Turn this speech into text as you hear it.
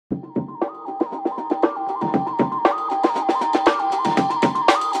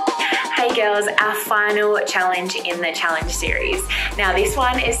girls, our final challenge in the challenge series. Now this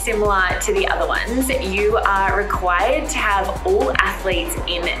one is similar to the other ones. You are required to have all athletes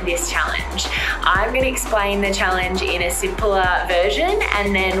in this challenge. I'm going to explain the challenge in a simpler version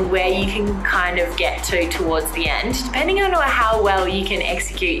and then where you can kind of get to towards the end, depending on how well you can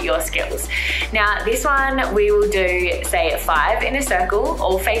execute your skills. Now this one we will do, say, 5 in a circle,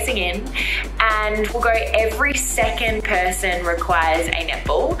 all facing in, and we'll go every second person requires a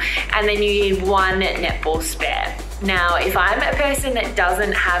netball, and then you need 1 netball spare. Now, if I'm a person that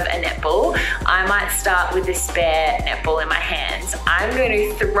doesn't have a netball, I might start with the spare netball in my hands. I'm going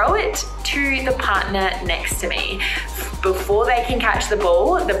to throw it to the partner next to me. Before they can catch the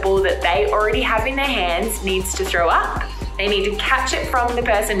ball that they already have in their hands needs to throw up. They need to catch it from the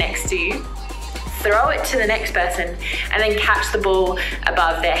person next to you, throw it to the next person, and then catch the ball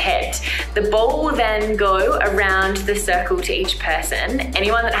above their head. The ball will then go around the circle to each person.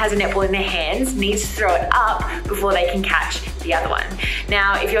 Anyone that has a netball in their hands needs to throw it up before they can catch the other one.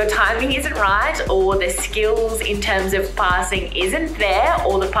 Now, if your timing isn't right, or the skills in terms of passing isn't there,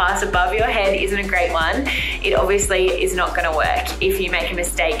 or the pass above your head isn't a great one, it obviously is not going to work. If you make a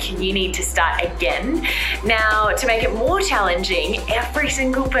mistake, you need to start again. Now, to make it more challenging, every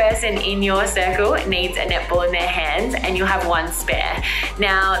single person in your circle needs a netball in their hands, and you'll have 1 spare.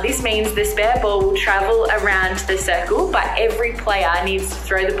 Now, this means the spare ball will travel around the circle, but every player needs to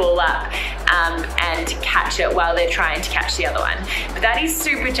throw the ball up and catch it while they're trying to catch the other one. But that is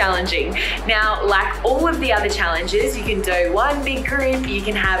super challenging. Now, like all of the other challenges, you can do 1 big group, you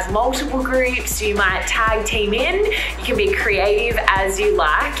can have multiple groups, you might tag team in, you can be creative as you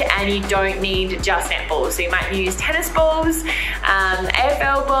like, and you don't need just netballs. So you might use tennis balls,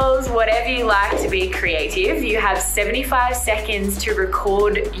 AFL balls, whatever you like to be creative. You have 75 seconds to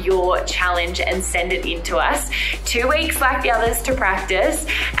record your challenge and send it in to us. 2 weeks like the others to practice,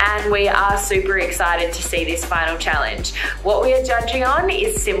 and we are super excited to see this final challenge. What we are judging on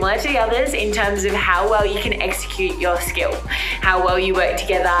is similar to the others in terms of how well you can execute your skill, how well you work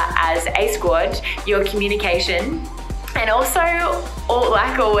together as a squad, your communication, and also,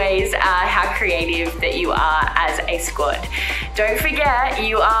 like always, how creative that you are as a squad. Don't forget,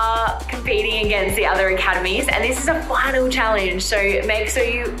 you are competing against the other academies, and this is a final challenge, so make sure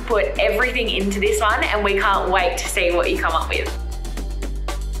you put everything into this one, and we can't wait to see what you come up with.